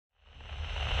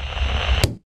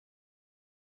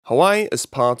Hawaii is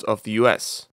part of the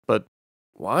US. But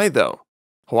why though?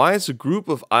 Hawaii is a group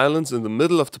of islands in the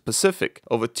middle of the Pacific,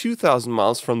 over 2,000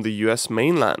 miles from the US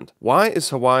mainland. Why is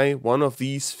Hawaii one of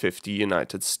these 50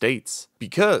 United States?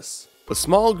 Because a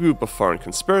small group of foreign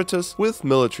conspirators with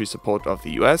military support of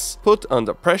the US put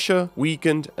under pressure,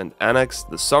 weakened and annexed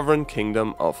the sovereign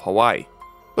kingdom of Hawaii.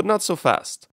 But not so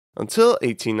fast. Until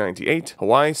 1898,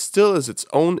 Hawaii still is its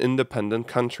own independent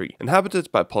country, inhabited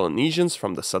by Polynesians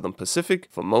from the southern Pacific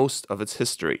for most of its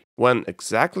history. When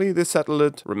exactly they settled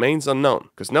it remains unknown,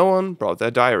 because no one brought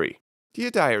their diary.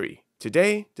 Dear Diary,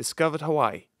 today discovered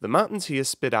Hawaii. The mountains here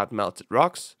spit out melted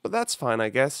rocks, but that's fine I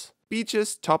guess.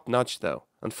 Beaches top notch though.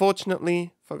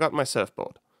 Unfortunately, forgot my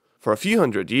surfboard. For a few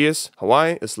hundred years,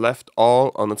 Hawaii is left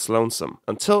all on its lonesome,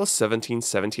 until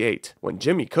 1778, when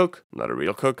Jimmy Cook, not a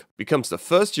real cook, becomes the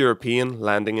first European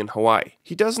landing in Hawaii.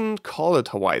 He doesn't call it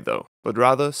Hawaii though, but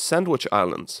rather Sandwich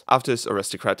Islands, after his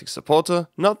aristocratic supporter,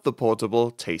 not the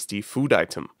portable, tasty food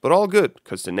item. But all good,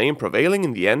 cause the name prevailing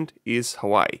in the end is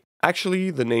Hawaii. Actually,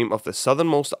 the name of the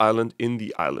southernmost island in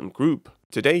the island group.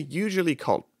 Today usually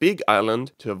called Big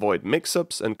Island to avoid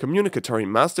mix-ups and communicatory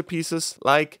masterpieces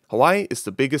like Hawaii is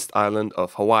the biggest island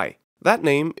of Hawaii. That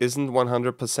name isn't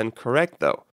 100% correct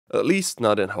though, at least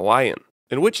not in Hawaiian,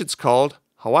 in which it's called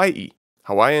Hawai'i.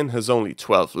 Hawaiian has only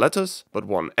 12 letters, but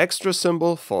one extra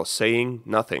symbol for saying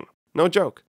nothing. No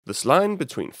joke. This line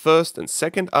between first and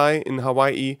second I in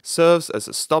Hawaii serves as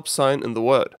a stop sign in the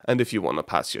word, and if you want to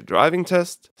pass your driving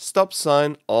test, stop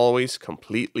sign always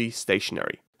completely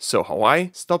stationary. So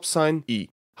Hawaii, stop sign E,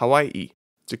 Hawaii.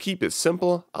 To keep it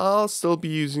simple, I'll still be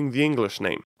using the English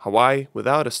name, Hawaii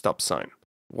without a stop sign.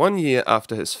 1 year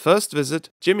after his first visit,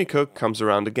 Jimmy Cook comes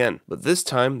around again, but this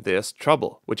time there's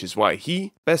trouble, which is why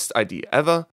he, best idea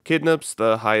ever, kidnaps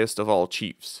the highest of all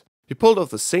chiefs. He pulled off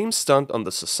the same stunt on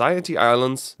the Society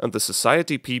Islands, and the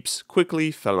Society peeps quickly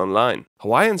fell in line.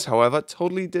 Hawaiians, however,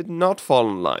 totally did not fall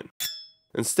in line.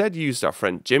 Instead used our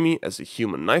friend Jimmy as a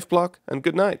human knife block, and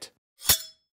good night.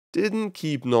 Didn't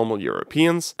keep normal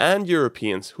Europeans, and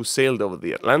Europeans who sailed over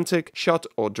the Atlantic, shot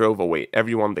or drove away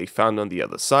everyone they found on the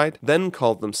other side, then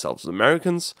called themselves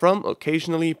Americans, from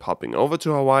occasionally popping over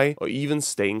to Hawaii or even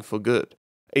staying for good.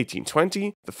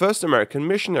 1820, the first American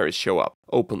missionaries show up,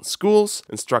 open schools,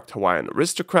 instruct Hawaiian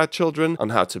aristocrat children on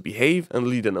how to behave and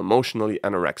lead an emotionally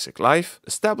anorexic life,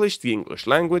 establish the English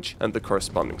language and the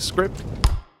corresponding script.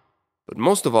 But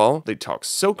most of all, they talk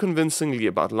so convincingly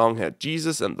about long-haired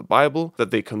Jesus and the Bible that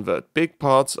they convert big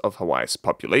parts of Hawaii's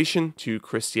population to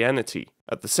Christianity.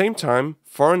 At the same time,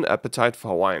 foreign appetite for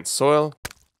Hawaiian soil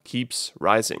keeps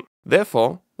rising.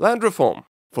 Therefore, land reform.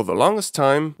 For the longest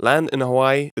time, land in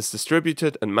Hawaii is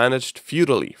distributed and managed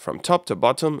feudally from top to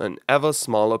bottom in ever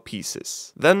smaller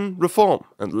pieces. Then reform,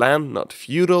 and land not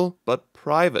feudal but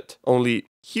private. Only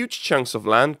huge chunks of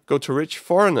land go to rich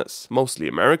foreigners, mostly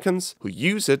Americans, who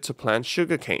use it to plant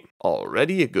sugarcane.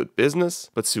 Already a good business,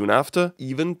 but soon after,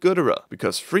 even gooder,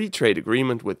 because free trade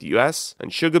agreement with the US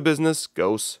and sugar business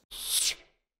goes.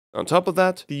 On top of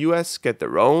that, the US get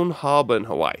their own harbor in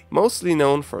Hawaii, mostly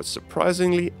known for a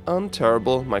surprisingly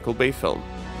unterrible Michael Bay film.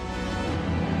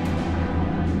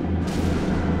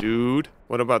 Dude,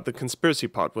 what about the conspiracy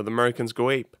part where the Americans go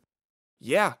ape?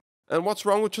 Yeah, and what's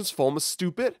wrong with Transformers,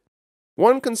 stupid?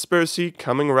 One conspiracy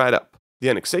coming right up. The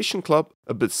Annexation Club,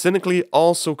 a bit cynically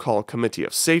also called Committee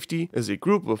of Safety, is a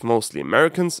group of mostly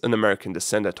Americans and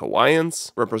American-descended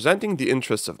Hawaiians, representing the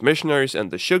interests of missionaries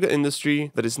and the sugar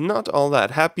industry that is not all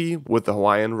that happy with the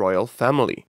Hawaiian royal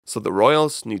family. So the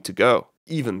royals need to go.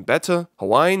 Even better,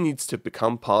 Hawaii needs to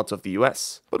become part of the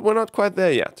US. But we're not quite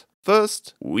there yet.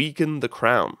 First, weaken the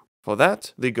crown. For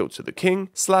that, they go to the king,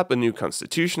 slap a new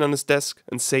constitution on his desk,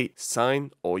 and say, sign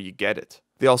or you get it.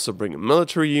 They also bring a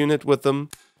military unit with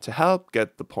them to help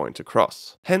get the point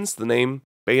across. Hence the name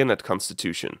Bayonet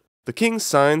Constitution. The king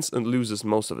signs and loses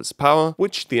most of his power,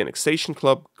 which the Annexation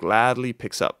Club gladly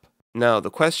picks up. Now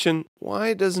the question,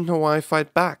 why doesn't Hawaii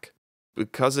fight back?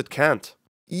 Because it can't.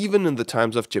 Even in the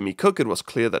times of Jimmy Cook, it was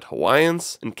clear that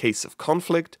Hawaiians, in case of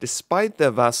conflict, despite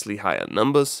their vastly higher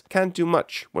numbers, can't do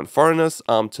much when foreigners,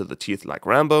 armed to the teeth like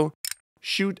Rambo,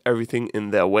 shoot everything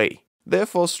in their way.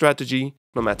 Therefore strategy,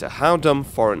 no matter how dumb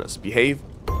foreigners behave,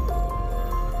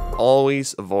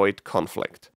 always avoid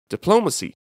conflict.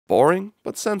 Diplomacy, boring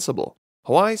but sensible.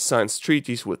 Hawaii signs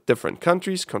treaties with different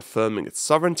countries confirming its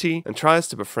sovereignty and tries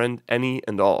to befriend any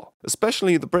and all,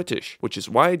 especially the British, which is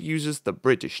why it uses the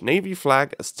British Navy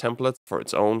flag as template for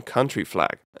its own country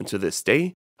flag. And to this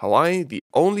day, Hawaii the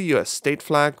only US state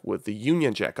flag with the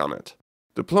Union Jack on it.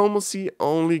 Diplomacy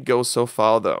only goes so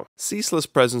far though. Ceaseless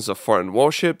presence of foreign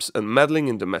warships and meddling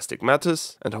in domestic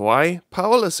matters, and Hawaii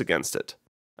powerless against it.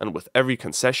 And with every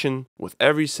concession, with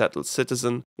every settled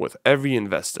citizen, with every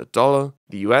invested dollar,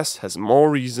 the US has more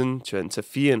reason to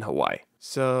interfere in Hawaii.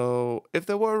 So, if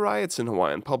there were riots in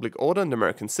Hawaii and public order and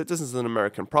American citizens and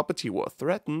American property were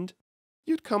threatened,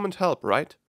 you'd come and help,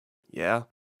 right? Yeah.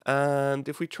 And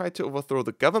if we tried to overthrow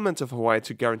the government of Hawaii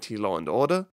to guarantee law and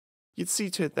order, you'd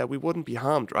see to it that we wouldn't be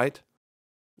harmed, right?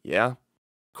 Yeah.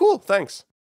 Cool, thanks.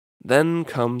 Then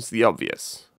comes the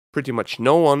obvious. Pretty much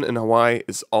no one in Hawaii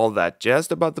is all that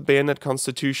jazzed about the bayonet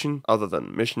constitution, other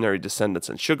than missionary descendants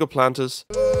and sugar planters.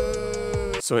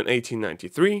 So in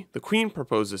 1893, the Queen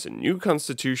proposes a new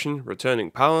constitution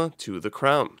returning power to the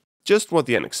Crown. Just what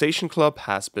the Annexation Club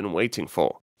has been waiting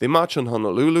for. They march on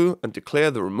Honolulu and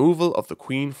declare the removal of the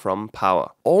Queen from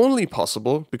power. Only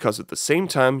possible because at the same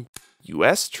time,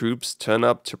 US troops turn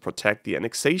up to protect the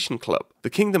Annexation Club. The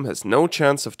kingdom has no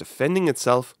chance of defending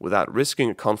itself without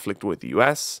risking a conflict with the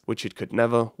US, which it could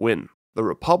never win. The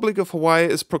Republic of Hawaii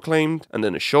is proclaimed, and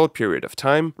in a short period of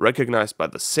time, recognized by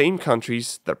the same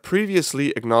countries that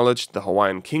previously acknowledged the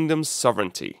Hawaiian kingdom's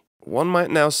sovereignty. One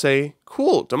might now say,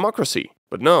 cool, democracy.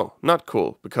 But no, not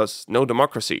cool, because no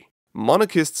democracy.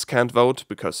 Monarchists can't vote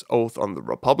because oath on the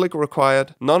Republic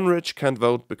required, non-rich can't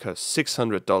vote because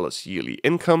 $600 yearly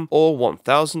income or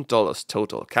 $1,000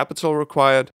 total capital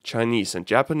required, Chinese and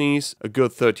Japanese, a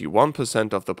good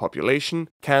 31% of the population,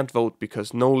 can't vote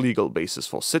because no legal basis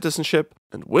for citizenship,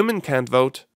 and women can't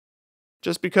vote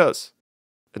just because.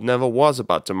 It never was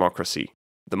about democracy.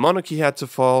 The monarchy had to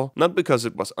fall, not because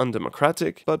it was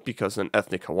undemocratic, but because an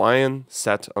ethnic Hawaiian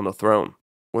sat on a throne.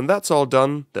 When that's all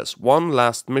done, there's one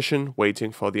last mission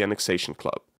waiting for the Annexation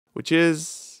Club, which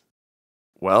is,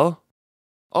 well,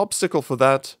 obstacle for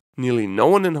that, nearly no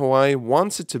one in Hawaii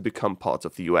wants it to become part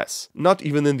of the US. Not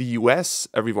even in the US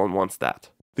everyone wants that.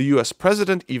 The US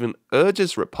president even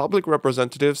urges Republic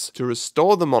representatives to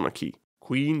restore the monarchy,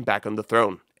 Queen back on the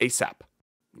throne, ASAP.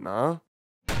 Nah.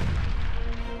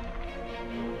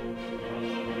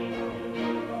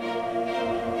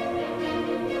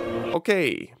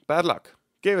 Okay, bad luck.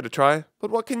 Gave it a try, but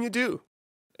what can you do?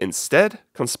 Instead,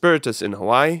 conspirators in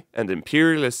Hawaii and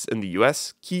imperialists in the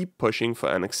US keep pushing for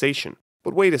annexation.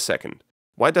 But wait a second,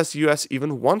 why does the US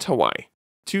even want Hawaii?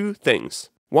 Two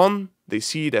things. One, they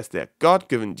see it as their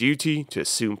God-given duty to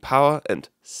assume power and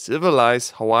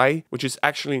civilize Hawaii, which is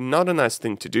actually not a nice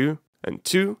thing to do. And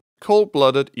two,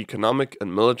 cold-blooded economic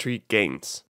and military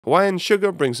gains. Hawaiian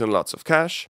sugar brings in lots of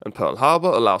cash, and Pearl Harbor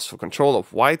allows for control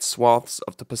of wide swaths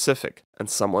of the Pacific. And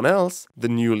someone else, the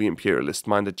newly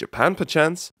imperialist-minded Japan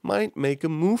perchance, might make a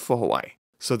move for Hawaii.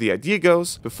 So the idea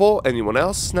goes, before anyone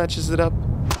else snatches it up,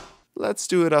 let's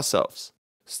do it ourselves.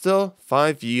 Still,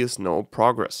 5 years no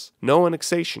progress, no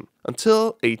annexation,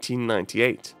 until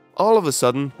 1898. All of a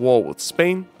sudden, war with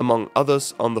Spain, among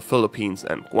others on the Philippines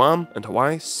and Guam, and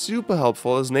Hawaii super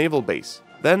helpful as naval base.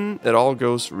 Then it all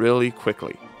goes really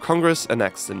quickly. Congress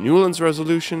enacts the Newlands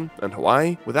Resolution, and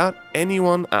Hawaii, without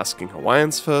anyone asking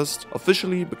Hawaiians first,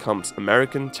 officially becomes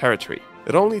American territory.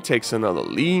 It only takes another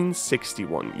lean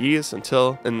 61 years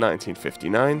until, in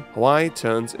 1959, Hawaii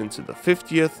turns into the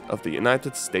 50th of the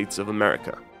United States of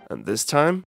America. And this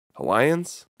time,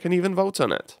 Hawaiians can even vote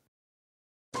on it.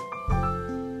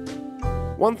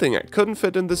 One thing I couldn't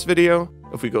fit in this video,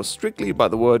 if we go strictly by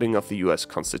the wording of the US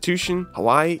Constitution,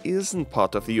 Hawaii isn't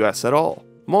part of the US at all.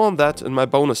 More on that in my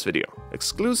bonus video,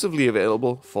 exclusively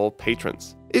available for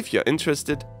patrons. If you're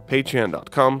interested,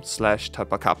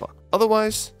 patreon.com/tapakapa.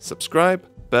 Otherwise, subscribe,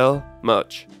 bell,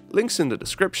 merch. Links in the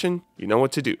description, you know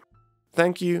what to do.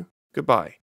 Thank you,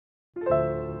 goodbye.